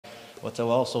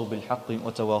وتواصوا بالحق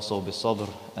وتواصوا بالصبر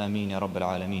آمين يا رب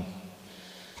العالمين.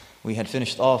 We had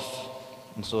finished off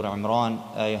in Surah Imran,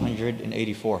 ayah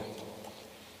 184.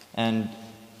 And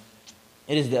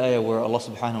it is the ayah where Allah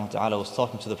subhanahu wa ta'ala was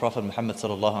talking to the Prophet Muhammad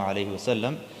sallallahu alayhi wa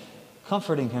sallam,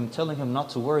 comforting him, telling him not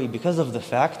to worry because of the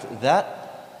fact that,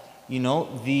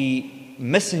 the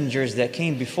messengers that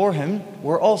came before him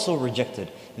were also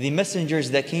rejected. The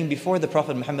messengers that came before the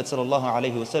Prophet Muhammad sallallahu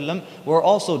alaihi wasallam were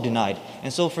also denied.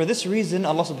 And so for this reason,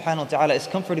 Allah subhanahu wa ta'ala is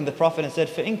comforting the Prophet and said,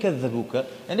 فَإِن كَذَّبُوكَ,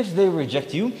 and if they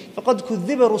reject you, فَقَدْ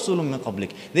كُذِّبَ رُسُلٌ مِّن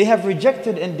قَبْلِكَ, they have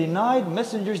rejected and denied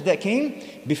messengers that came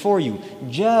before you.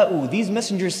 جَاءُوا, these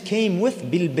messengers came with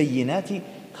بِالْبَيِّنَاتِ,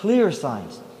 clear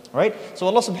signs. Right? So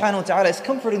Allah subhanahu wa ta'ala is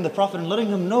comforting the Prophet and letting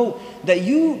him know that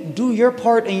you do your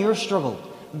part in your struggle.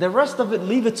 The rest of it,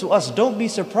 leave it to us. Don't be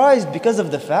surprised because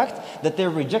of the fact that they're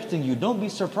rejecting you. Don't be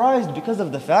surprised because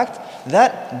of the fact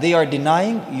that they are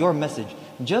denying your message.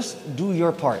 Just do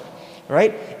your part.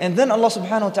 Right? And then Allah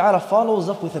subhanahu wa ta'ala follows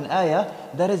up with an ayah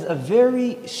that is a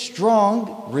very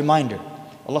strong reminder.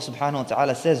 Allah subhanahu wa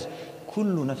ta'ala says,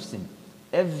 كُلُّ نَفْسٍ,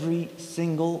 every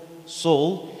single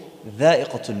soul,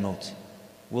 ذَائِقَةُ الْمَوْتِ,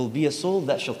 will be a soul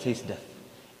that shall taste death.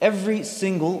 Every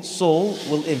single soul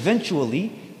will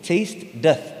eventually taste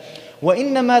death.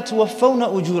 وَإِنَّمَا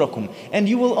تُوَفَّوْنَ أُجُورَكُمْ, and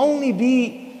you will only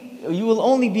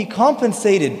be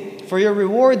compensated for your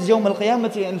rewards يَوْمَ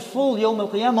الْقِيَامَةِ, in full يَوْمَ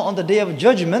الْقِيَامَةِ, on the day of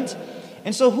judgment.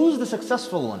 And so who's the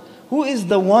successful one? Who is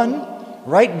the one,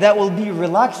 right, that will be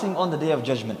relaxing on the day of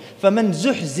judgment? فَمَنْ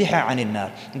زُحْزِحَ عَنِ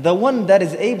النَّارِ, the one that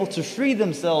is able to free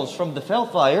themselves from the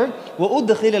hellfire,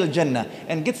 وَأُدْخِلَ الْجَنَّةِ,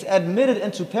 and gets admitted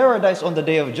into paradise on the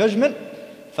day of judgment,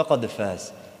 فَقَدْ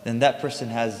فَازَ, then that person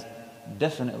has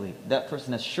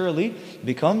surely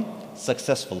become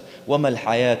successful. وَمَا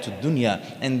الْحَيَاةُ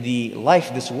الدُّنْيَا, and the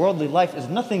life, this worldly life, is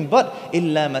nothing but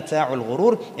إِلَّا مَتَاعُ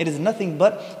الْغُرُورِ, it is nothing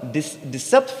but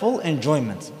deceitful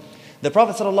enjoyment. The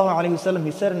Prophet ﷺ,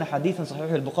 he said in a hadith in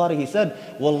Sahih al-Bukhari, he said,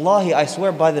 Wallahi, I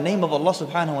swear by the name of Allah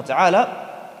subhanahu wa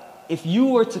ta'ala, if you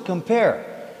were to compare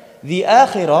the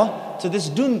akhirah to this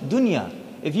dunya,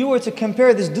 if you were to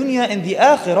compare this dunya and the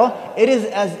akhirah, it is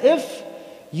as if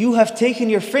you have taken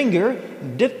your finger,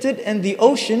 dipped it in the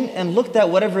ocean, and looked at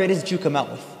whatever it is that you come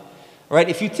out with. Right?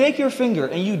 If you take your finger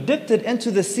and you dipped it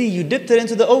into the sea, you dipped it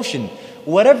into the ocean,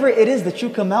 whatever it is that you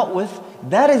come out with,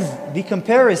 that is the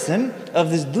comparison of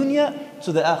this dunya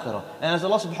to the akhirah. And as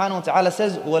Allah subhanahu wa ta'ala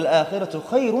says, وَالْآخِرَةُ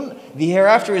خَيْرٌ, the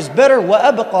hereafter is better,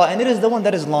 وَأَبْقَى, and it is the one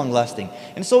that is long lasting.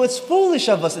 And so it's foolish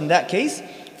of us in that case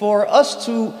for us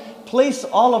to place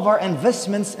all of our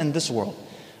investments in this world.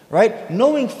 Right?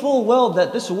 Knowing full well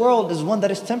that this world is one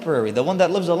that is temporary. The one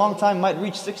that lives a long time might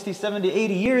reach 60, 70,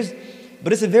 80 years,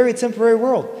 but it's a very temporary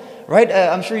world. Right?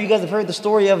 I'm sure you guys have heard the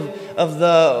story of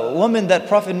the woman that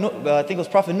Prophet Nuh, I think it was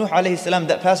Prophet Nuh alayhi salam,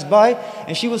 that passed by,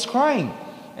 and she was crying.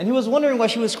 And he was wondering why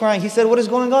she was crying. He said, what is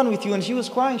going on with you? And she was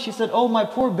crying. She said, oh, my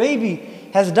poor baby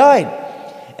has died.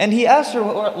 And he asked her,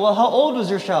 well, how old was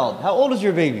your child? How old was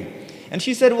your baby? And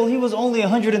she said, well, he was only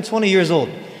 120 years old.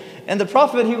 And the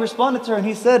Prophet, he responded to her and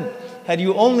he said, had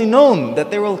you only known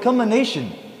that there will come a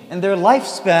nation and their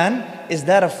lifespan is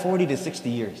that of 40 to 60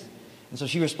 years. And so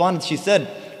she responded, she said,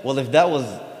 well, if that was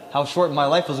how short my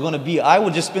life was going to be, I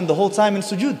would just spend the whole time in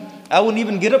sujood. I wouldn't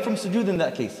even get up from sujood in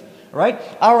that case. Right?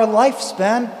 Our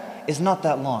lifespan is not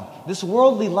that long. This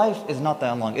worldly life is not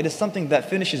that long. It is something that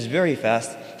finishes very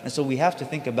fast. And so we have to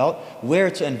think about where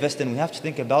to invest in. We have to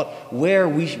think about where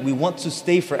we want to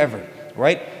stay forever.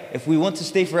 Right? If we want to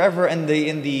stay forever in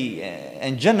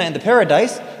Jannah, in the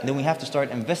paradise, then we have to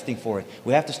start investing for it.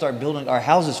 We have to start building our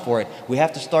houses for it. We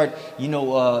have to start,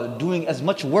 doing as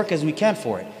much work as we can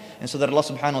for it. And so that Allah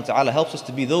subhanahu wa ta'ala helps us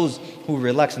to be those who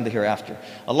relax in the hereafter.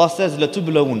 Allah says,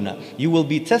 لَتُبْلَوُنَّ, you will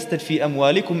be tested فِي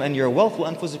أَمْوَالِكُمْ, and your wealth,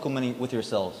 وَأَنفُسِكُمْ, and with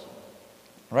yourselves.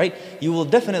 Right? You will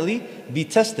definitely be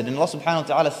tested. And Allah subhanahu wa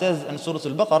ta'ala says in Surah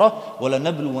Al-Baqarah,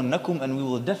 وَلَنَبْلُوَنَّكُمْ, and we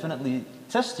will definitely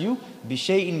test you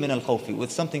بِشَيْءٍ مِنَ الْخَوْفِ,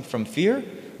 with something from fear,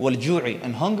 وَالْجُوعِ,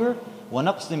 and hunger,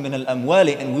 وَنَقْصٍ مِنَ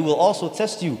الْأَمْوَالِ, and we will also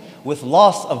test you with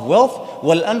loss of wealth,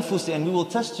 وَالْأَنفُسِ, and we will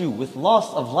test you with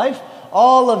loss of life.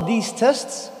 All of these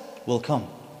tests will come.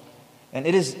 And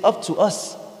it is up to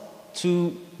us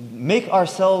to make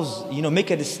ourselves,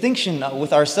 make a distinction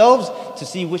with ourselves to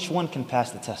see which one can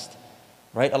pass the test.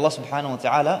 Right? Allah subhanahu wa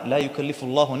ta'ala, لا يكلف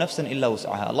الله نفسا إلا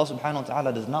وسعها. Allah subhanahu wa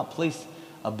ta'ala does not place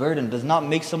a burden, does not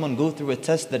make someone go through a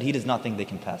test that he does not think they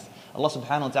can pass. Allah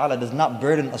subhanahu wa ta'ala does not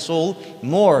burden a soul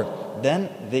more than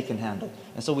they can handle.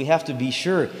 And so we have to be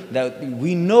sure that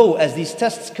we know as these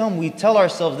tests come, we tell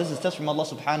ourselves, this is a test from Allah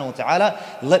subhanahu wa ta'ala,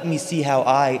 let me see how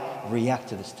I react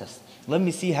to this test. Let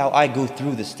me see how I go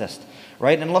through this test.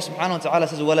 Right? And Allah subhanahu wa ta'ala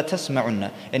says, وَلَا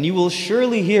تَسْمَعُنَّ, and you will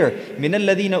surely hear مِنَ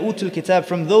الَّذِينَ أُوتُوا الْكِتَابِ,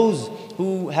 from those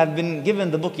who have been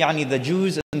given the book, يعني the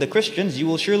Jews and the Christians, you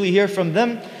will surely hear from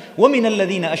them. وَمِنَ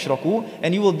الَّذِينَ أَشْرَكُوا,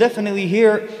 and you will definitely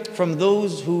hear from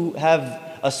those who have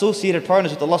associated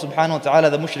partners with Allah subhanahu wa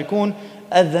ta'ala, the mushrikun,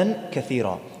 أَذًا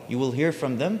كَثِيرًا. You will hear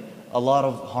from them a lot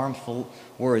of harmful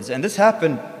words. And this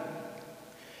happened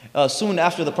soon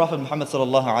after the Prophet Muhammad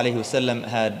sallallahu alaihi wasallam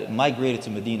had migrated to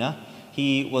Medina.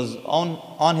 He was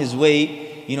on his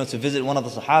way, to visit one of the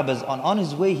Sahabas. On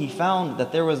his way, he found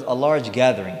that there was a large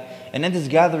gathering. And in this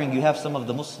gathering, you have some of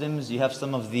the Muslims, you have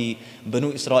some of the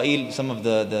Banu Israel, some of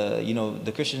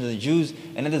the Christians and the Jews.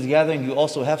 And in this gathering, you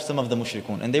also have some of the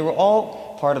mushrikun. And they were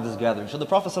all part of this gathering. So the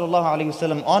Prophet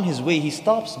ﷺ, on his way, he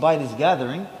stops by this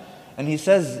gathering and he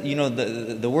says,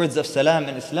 the words of salam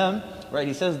in Islam, right?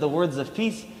 He says the words of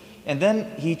peace. And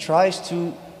then he tries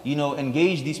to,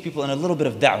 engage these people in a little bit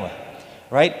of da'wah.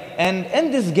 Right? And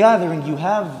in this gathering, you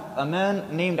have a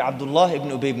man named Abdullah ibn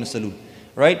Ubay ibn Salul.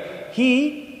 Right?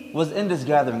 He was in this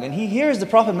gathering and he hears the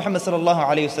Prophet Muhammad sallallahu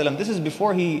alaihi wasallam. This is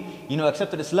before he,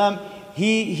 accepted Islam.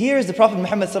 He hears the Prophet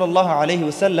Muhammad sallallahu alaihi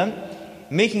wasallam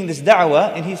making this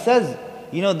da'wah, and he says,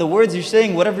 the words you're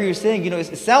saying, whatever you're saying,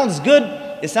 it sounds good,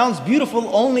 it sounds beautiful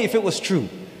only if it was true.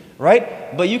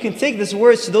 Right? But you can take these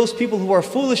words to those people who are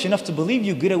foolish enough to believe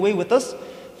you, get away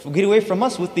from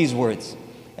us with these words.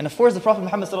 And of course, the Prophet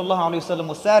Muhammad ﷺ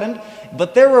was saddened,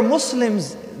 but there were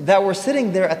Muslims that were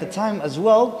sitting there at the time as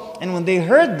well. And when they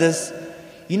heard this,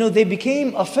 they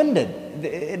became offended.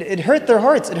 It hurt their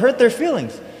hearts, it hurt their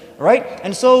feelings, right?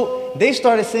 And so they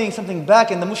started saying something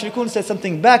back, and the mushrikun said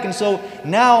something back. And so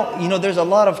now, there's a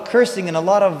lot of cursing and a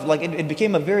lot of, it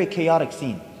became a very chaotic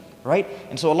scene, right?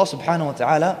 And so Allah subhanahu wa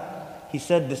ta'ala, He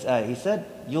said this ayah. He said,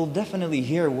 you'll definitely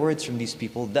hear words from these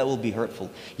people that will be hurtful.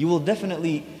 You will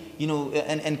definitely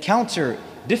encounter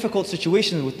difficult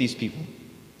situations with these people.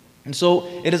 And so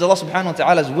it is Allah subhanahu wa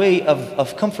ta'ala's way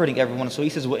of comforting everyone. So He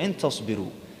says, وَإِن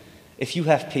تَصْبِرُوا, if you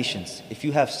have patience, if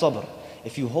you have sabr,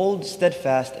 if you hold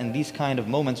steadfast in these kind of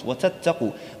moments,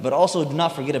 وَتَتَّقُوا, but also do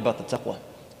not forget about the taqwa.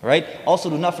 Right?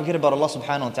 Also do not forget about Allah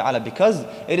subhanahu wa ta'ala, because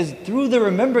it is through the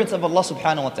remembrance of Allah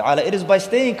subhanahu wa ta'ala, it is by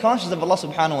staying conscious of Allah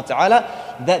subhanahu wa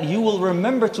ta'ala that you will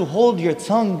remember to hold your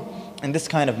tongue in this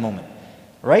kind of moment.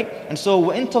 Right? And so,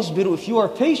 وَإِن تَصْبِرُوا, if you are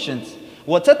patient,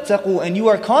 وَتَتَّقُوا, and you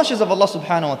are conscious of Allah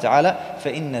subhanahu wa ta'ala,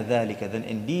 فَإِنَّ ذَلِكَ, then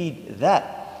indeed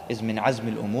that is min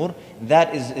azm al-umur,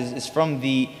 that is from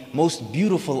the most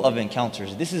beautiful of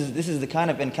encounters. This is the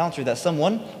kind of encounter that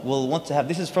someone will want to have.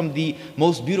 This is from the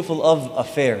most beautiful of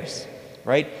affairs.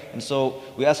 Right? And so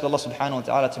we ask Allah subhanahu wa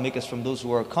ta'ala to make us from those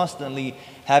who are constantly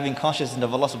having consciousness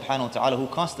of Allah subhanahu wa ta'ala, who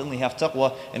constantly have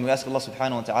taqwa. And we ask Allah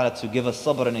subhanahu wa ta'ala to give us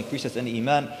sabr and increase us in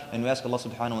iman. And we ask Allah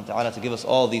subhanahu wa ta'ala to give us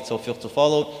all the tawfiq to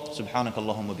follow. Subhanaka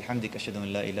Allahumma bihamdik, ashhadu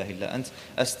an la ilaha illa ant,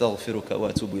 astaghfiruka wa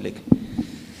atubu ilayk.